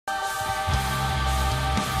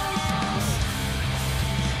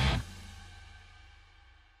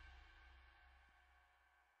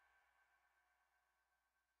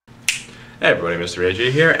Hey everybody, MTRG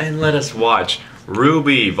here, and let us watch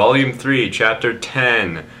RWBY Volume 3, Chapter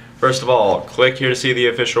 10. First of all, click here to see the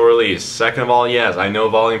official release. Second of all, yes, I know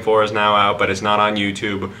Volume 4 is now out, but it's not on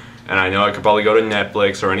YouTube, and I know I could probably go to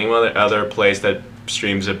Netflix or any other place that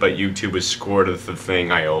streams it, but YouTube is scored of the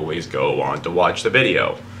thing I always go on to watch the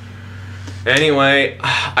video. Anyway,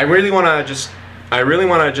 I really want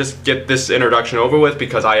to just get this introduction over with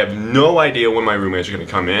because I have no idea when my roommates are going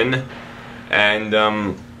to come in,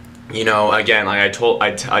 and you know, again, like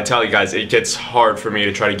I tell you guys, it gets hard for me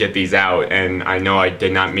to try to get these out, and I know I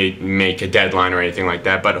did not make a deadline or anything like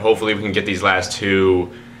that, but hopefully we can get these last two,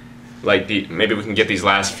 maybe we can get these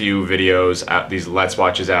last few videos out, these Let's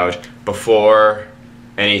Watches out, before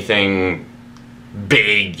anything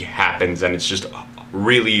big happens, and it's just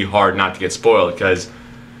really hard not to get spoiled, because,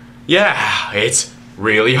 yeah, it's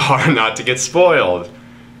really hard not to get spoiled,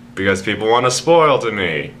 because people want to spoil to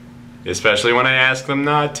me. Especially when I ask them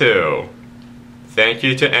not to. Thank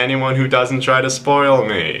you to anyone who doesn't try to spoil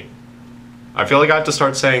me. I feel like I have to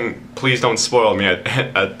start saying, please don't spoil me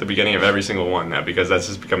at the beginning of every single one now, because that's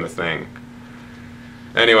just become the thing.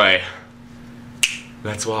 Anyway,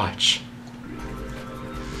 let's watch.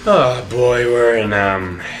 Oh boy, we're in, I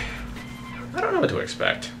don't know what to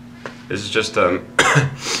expect. This is just,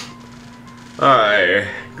 alright,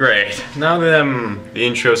 great. Now that, the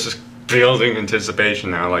intro's just building anticipation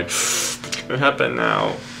now, like, what's gonna happen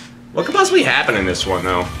now? What could possibly happen in this one,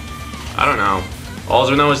 though? I don't know. All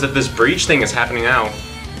I know is that this breach thing is happening now.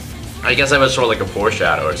 I guess that was sort of like a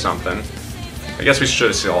foreshadow or something. I guess we should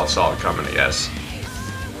have saw it coming, I guess.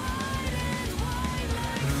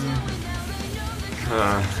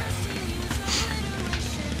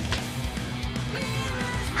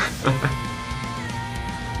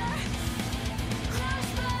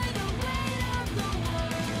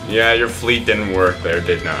 Yeah, your fleet didn't work there,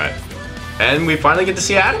 did not. And we finally get to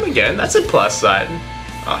see Adam again. That's a plus side.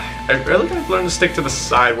 I really gotta learn to stick to the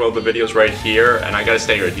side while the video's right here, and I gotta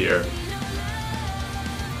stay right here.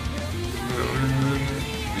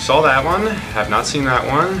 You saw that one? Have not seen that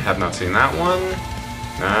one. Have not seen that one.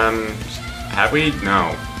 Have we?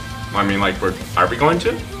 No. I mean, like, are we going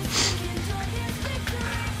to?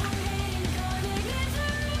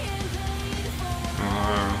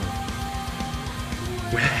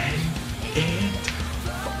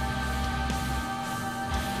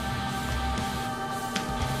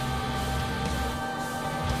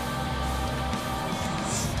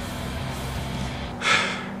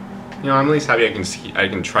 You know, I'm at least happy I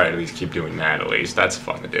can try to at least keep doing that, at least. That's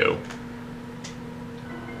fun to do.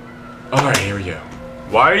 Alright, here we go.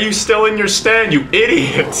 Why are you still in your stand, you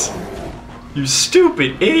idiot? You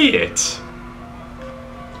stupid idiot!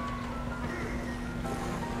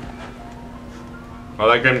 Well,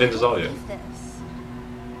 that Grim didn't dissolve yet.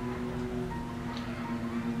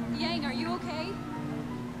 Yang, are you okay?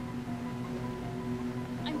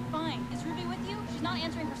 I'm fine. Is Ruby with you? She's not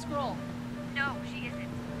answering her scroll. No, she isn't.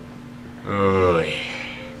 Oy.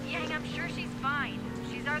 Yang, I'm sure she's fine.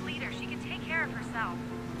 She's our leader. She can take care of herself.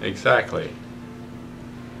 Exactly.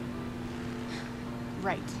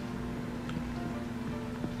 Right.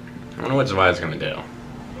 I wonder what Zvi's gonna do.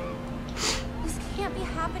 This can't be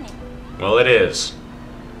happening. Well, it is.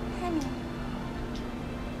 Penny.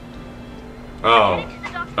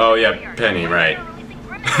 Oh yeah, Penny, right.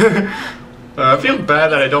 I feel bad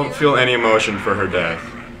that I don't feel any emotion for her death.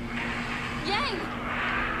 Yang!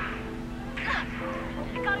 I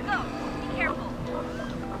gotta go. Be careful.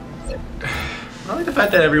 I like the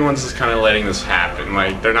fact that everyone's just kind of letting this happen.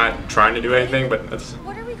 Like, they're not trying to do anything, but that's...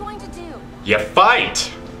 What are we going to do? You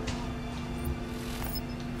fight!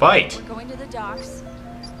 Fight! We're going to the docks,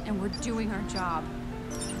 and we're doing our job.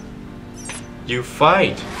 You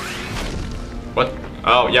fight! What?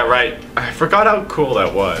 Oh, yeah, right. I forgot how cool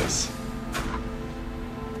that was.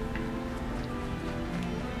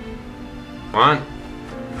 Come on.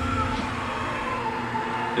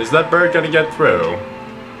 Is that bird gonna get through?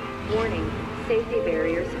 Warning, safety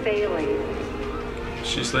barriers failing.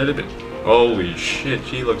 She's let it be. Holy shit,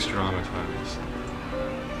 she looks traumatized.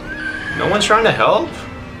 No one's trying to help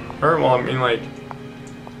her? Well, I mean, like...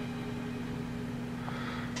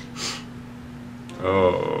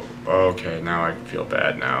 Oh, okay, now I feel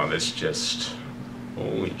bad now. This just...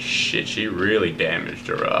 Holy shit, she really damaged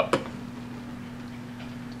her up.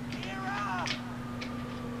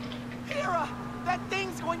 That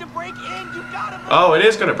thing's going to break in. You gotta move. Oh, it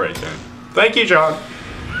is gonna break in. Thank you, John.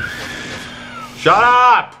 Shut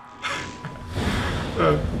up!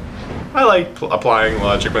 I like applying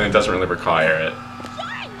logic when it doesn't really require it.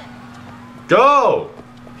 Go!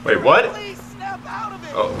 Wait, what? Please snap out of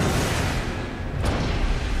it. Oh.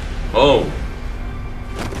 Oh.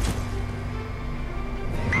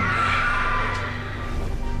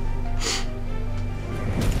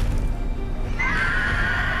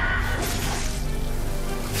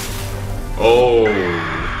 Oh.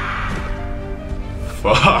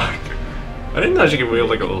 Fuck. I didn't know she could wield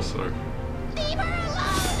like a little sword. Leave her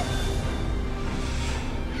alone!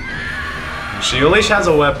 She at least has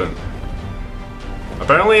a weapon.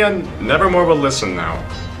 Apparently, Nevermore will listen now.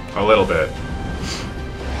 A little bit.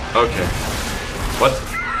 Okay. What?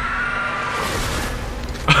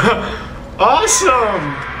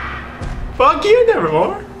 Awesome! Fuck you,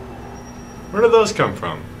 Nevermore! Where did those come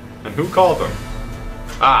from? And who called them?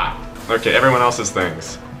 Ah, okay, everyone else's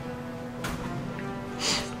things.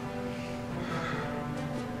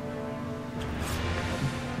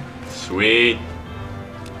 Sweet.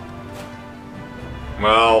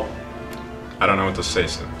 Well, I don't know what to say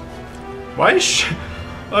still. Why is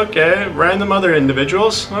okay, random other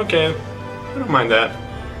individuals? Okay, I don't mind that.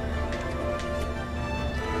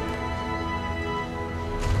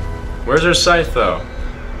 Where's her scythe though?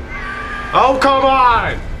 Oh, come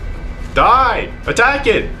on! Die! Attack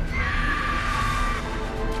it!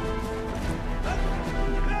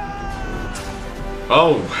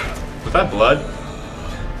 Oh, was that blood?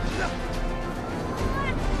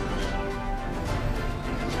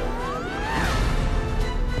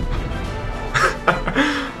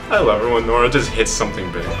 I love her when Nora just hits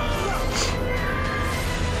something big.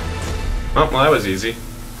 Oh, well, that was easy.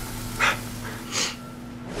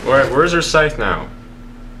 Where's her scythe now?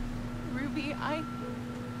 Ruby, I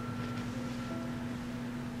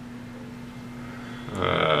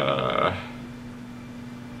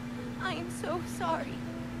am so sorry.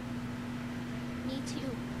 Me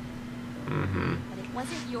too. Mm-hmm. But it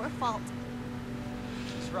wasn't your fault.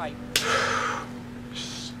 She's right.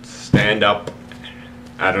 Stand up.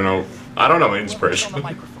 I don't know inspiration. On the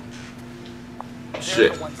microphone.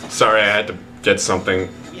 Shit. Sorry, I had to get something.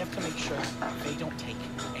 We have to make sure they don't take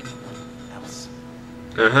anyone else.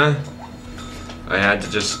 Uh-huh. I had to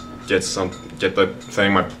just get the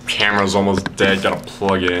thing. My camera's almost dead. Gotta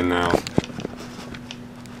plug it in now.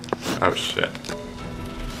 Oh shit.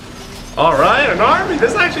 Alright, an army!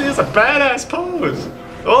 This actually is a badass pose!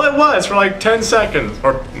 All it was for like 10 seconds.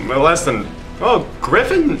 Or less than... Oh,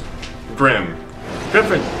 Grimfin,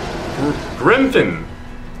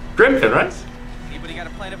 right? Anybody got a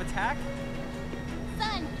plan of attack?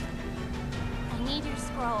 Son, I need your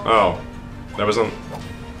scroll. Oh. That was on...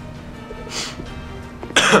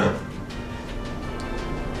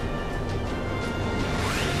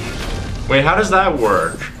 Wait, how does that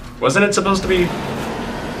work? Wasn't it supposed to be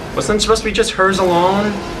just hers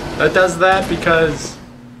alone that does that because...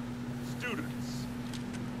 Students,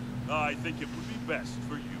 I think it would be best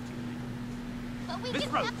for you to leave. But we Miss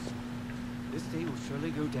can Rose! have... This day will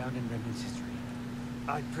surely go down in Remnant's history.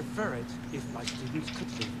 I'd prefer it if my students could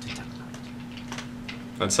live to tell about it.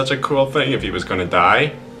 That's such a cool thing if he was gonna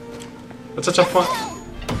die. That's such a fun...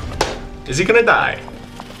 Is he gonna die?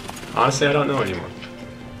 Honestly, I don't know anymore.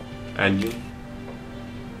 And you?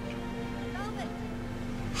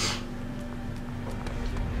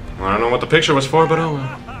 I don't know what the picture was for, but oh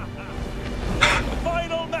well.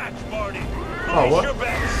 Final match, Barney. Oh, what? Place your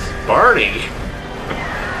bets. Barney?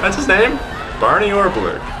 That's his name? Barney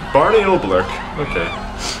Orblurk. Barney Orblurk. Okay.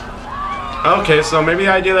 Okay, so maybe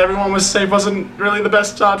the idea that everyone was safe wasn't really the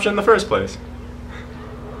best option in the first place.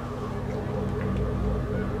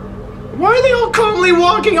 Why are they all calmly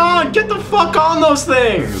walking on? Get the fuck on those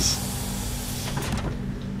things!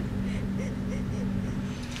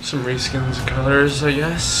 Some reskins of colors, I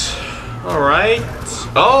guess. Alright.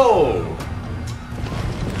 Oh!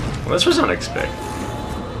 Well, this was unexpected.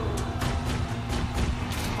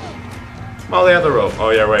 Well, the other rope. Oh,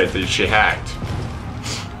 yeah, right. She hacked.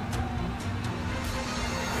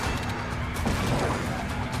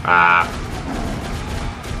 Ah.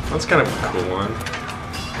 That's kind of a cool one.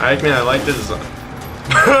 I mean, I like the design.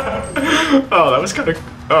 Oh, that was kind of...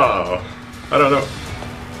 Oh. I don't know.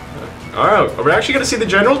 Alright, are we actually going to see the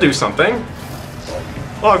general do something?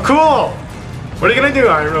 Oh, cool! What are you going to do,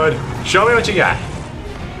 Ironwood? Show me what you got.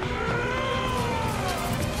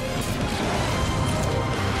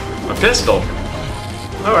 A pistol.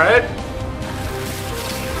 Alright.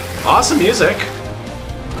 Awesome music.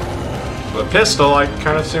 The pistol, I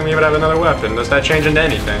kind of assume you would have another weapon. Does that change into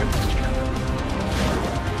anything?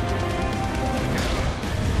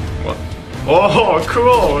 What? Oh,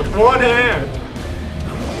 cool! With one hand!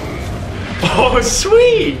 Oh,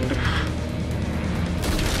 sweet!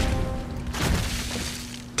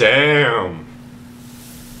 Damn.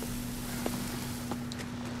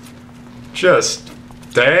 Just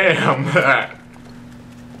damn that.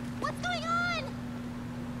 What's going on?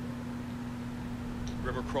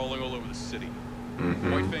 River crawling all over the city.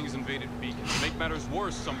 Mm-hmm. White Fangs invaded Beacon. To make matters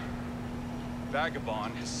worse,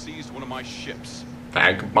 Vagabond has seized one of my ships.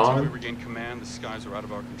 Vagabond? Until we regain command, the skies are out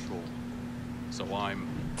of our control. So I'm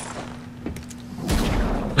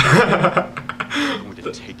going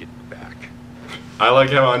to take it back. I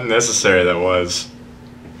like how unnecessary that was.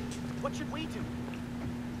 What should we do?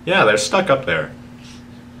 Yeah, they're stuck up there.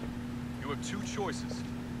 You have two choices.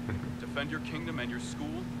 Defend your kingdom and your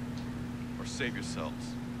school, or save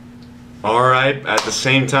yourselves. Alright, at the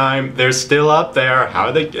same time, they're still up there. How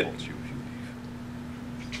are they get...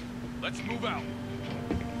 Let's move out.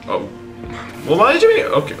 Oh. Well, why did you mean...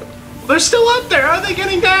 Okay. They're still up there. How are they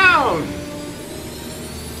getting down?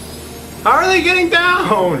 How are they getting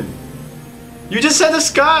down? You just said the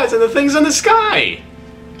skies and the thing's in the sky.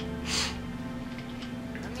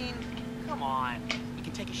 I mean, come on. You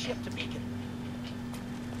can take a ship to make it.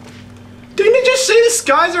 Didn't you just say the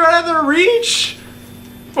skies are out of their reach?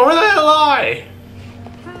 Or did I lie?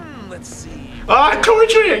 Let's see. Ah,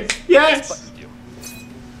 torturing! Yes!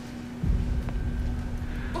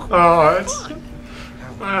 Oh, it's...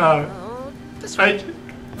 I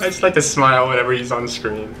just like to smile whenever he's on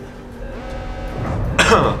screen.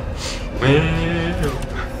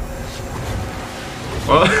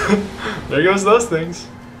 Well, there goes those things.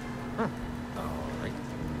 Alright.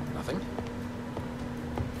 Nothing.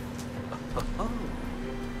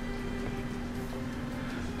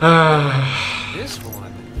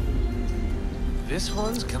 This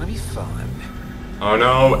one's gonna be fun. Oh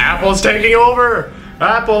no, Apple's taking over!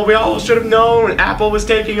 Apple, we all should have known Apple was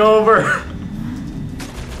taking over!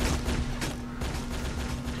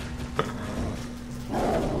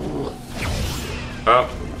 Oh.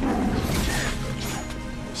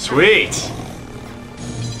 Sweet!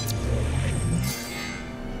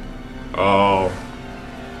 Oh.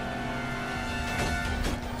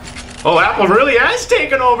 Oh, Apple really has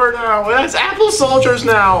taken over now! That's Apple soldiers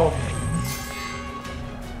now!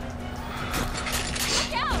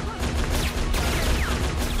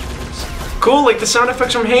 Cool, like the sound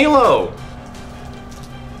effects from Halo!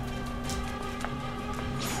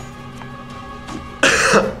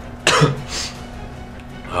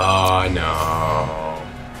 Oh no.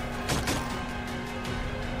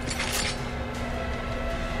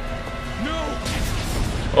 No!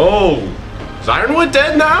 Oh! Is Ironwood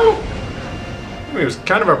dead now? I mean, he was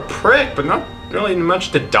kind of a prick, but not really much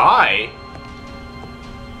to die.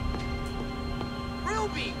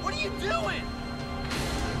 RWBY, what are you doing?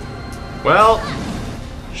 Well,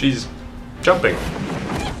 she's jumping.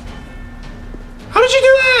 How did you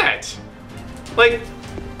do that? Like,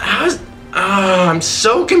 how's... I'm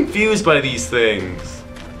so confused by these things.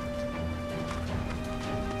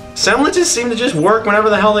 Semblances seem to just work whenever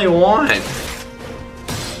the hell they want.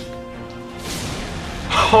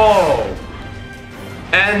 Oh.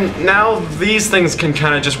 And now these things can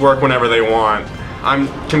kind of just work whenever they want. I'm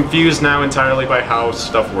confused now entirely by how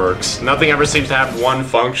stuff works. Nothing ever seems to have one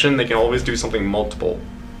function. They can always do something multiple.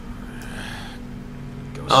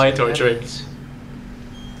 Oh, hey, Torchwick.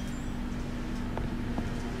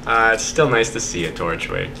 It's still nice to see you,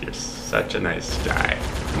 Torchwick. You're such a nice guy.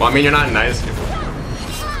 Well, I mean, you're not nice.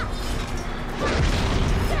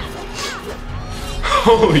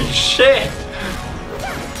 Holy shit!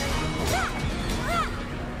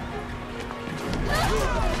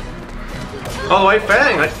 Oh, White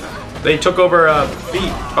Fang! They took over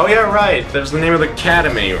Beat. Oh yeah, right. There's the name of the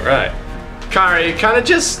academy, right? Kari, kind of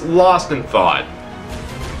just lost in thought.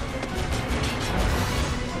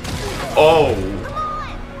 Oh.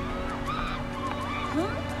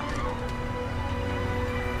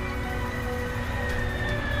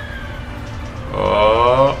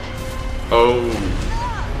 Oh.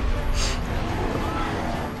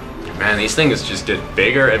 Man, these things just get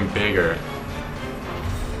bigger and bigger.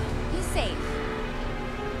 He's safe.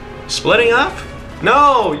 Splitting up?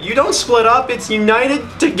 No, you don't split up. It's united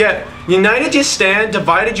to get... United you stand,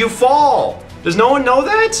 divided you fall. Does no one know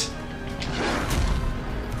that?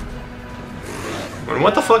 And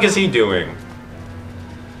what the fuck is he doing?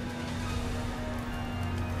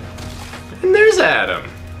 And there's Adam.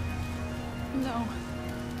 No.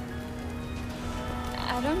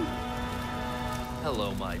 Adam?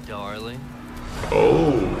 Hello, my darling.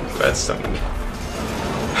 Oh, that's something.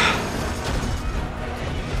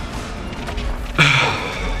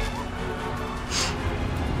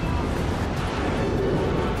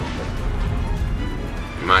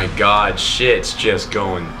 My god, shit's just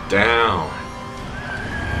going down.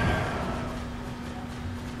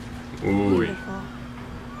 Ooh. Beautiful.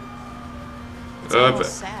 It's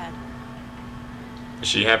almost sad. Is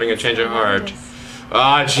she having a change of heart?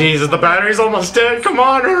 Ah, Jesus, the battery's almost dead. Come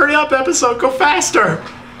on, hurry up, episode. Go faster.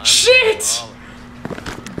 Shit!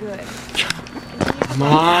 Good. Come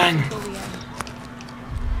on.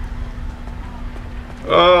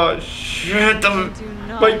 Oh shit! I do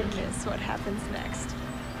not miss what happens next.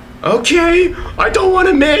 Okay, I don't want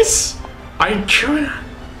to miss. I can't.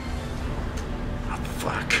 Oh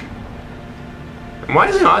fuck. And why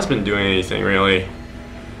hasn't Osmond doing anything really?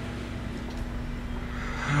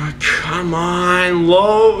 Oh, come on,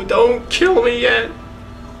 Lo, don't kill me yet.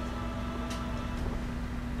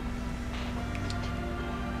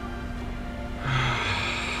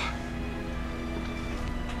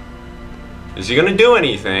 Is he gonna do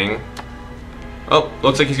anything? Oh,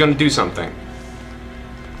 looks like he's gonna do something.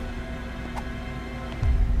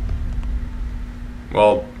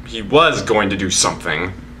 Well, he was going to do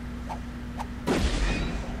something.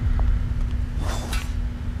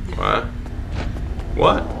 What?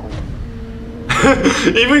 What?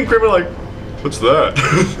 Even Grim are like, what's that?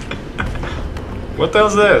 What the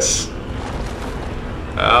hell's this?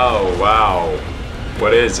 Oh, wow.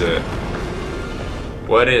 What is it?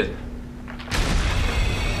 What is...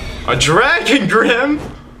 A dragon, Grim?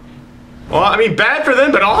 Well, I mean, bad for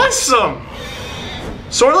them, but awesome!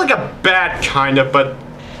 Sort of like a bat, kind of, but...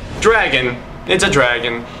 Dragon. It's a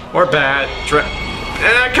dragon. Or bat.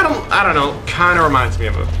 Kind of, I don't know, kind of reminds me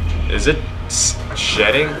of a... Is it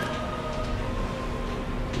shedding?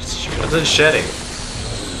 What's it shedding?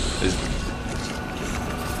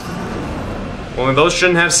 Well, those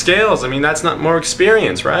shouldn't have scales. I mean, that's not more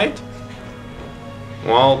experience, right?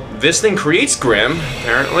 Well, this thing creates Grim,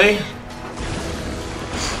 apparently.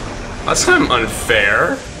 That's kind of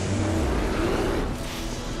unfair.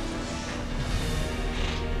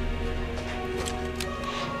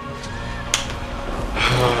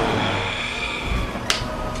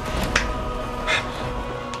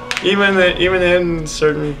 Even in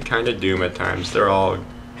certain kind of Doom at times, they're all...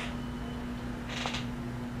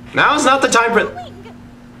 Now's not the time for...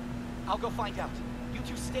 I'll go find out. You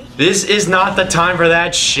two stay here. This is not the time for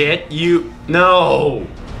that shit. You... No!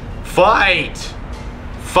 Fight!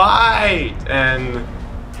 Fight! And...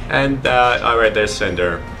 alright, there's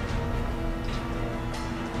Cinder.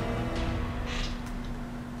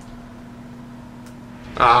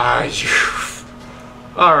 Alright,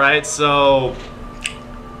 so...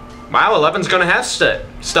 Wow, 11's gonna have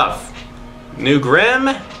stuff. New Grim,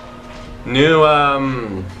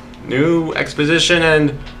 new exposition,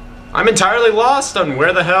 and I'm entirely lost on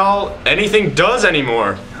where the hell anything does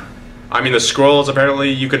anymore. I mean, the scrolls,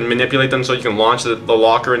 apparently you can manipulate them so you can launch the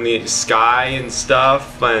locker in the sky and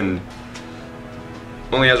stuff, and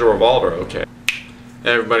only has a revolver, okay.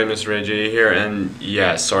 Hey everybody, Mr. Reggie here, and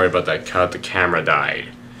yeah, sorry about that cut, the camera died.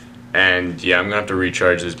 And yeah, I'm gonna have to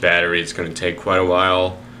recharge this battery, it's gonna take quite a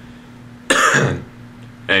while.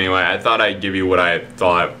 Anyway, I thought I'd give you what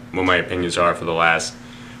my opinions are for the last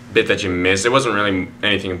bit that you missed. It wasn't really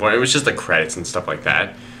anything important, it was just the credits and stuff like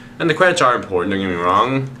that. And the credits are important, don't get me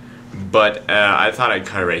wrong, but I thought I'd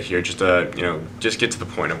cut it right here just to, you know, just get to the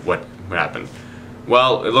point of what happened.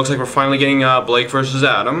 Well, it looks like we're finally getting Blake versus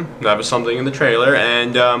Adam. That was something in the trailer,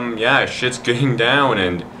 and yeah, shit's getting down,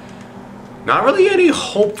 and not really any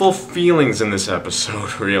hopeful feelings in this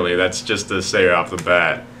episode, really. That's just to say off the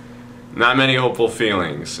bat. Not many hopeful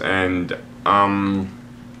feelings, and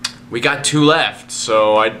we got 2 left,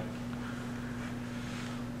 so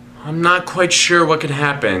I'm not quite sure what could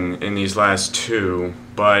happen in these last 2,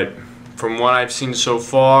 but from what I've seen so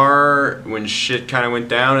far, when shit kind of went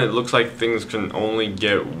down, it looks like things can only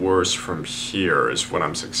get worse from here, is what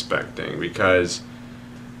I'm expecting, because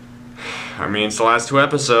I mean, it's the last 2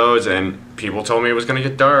 episodes, and people told me it was gonna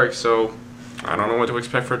get dark, so I don't know what to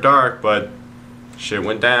expect for dark, but shit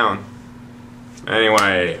went down.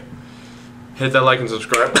 Anyway, hit that like and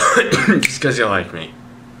subscribe just because you like me.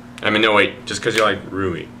 I mean, no, wait, just because you like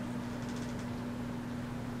RWBY.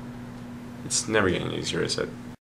 It's never getting easier, is it?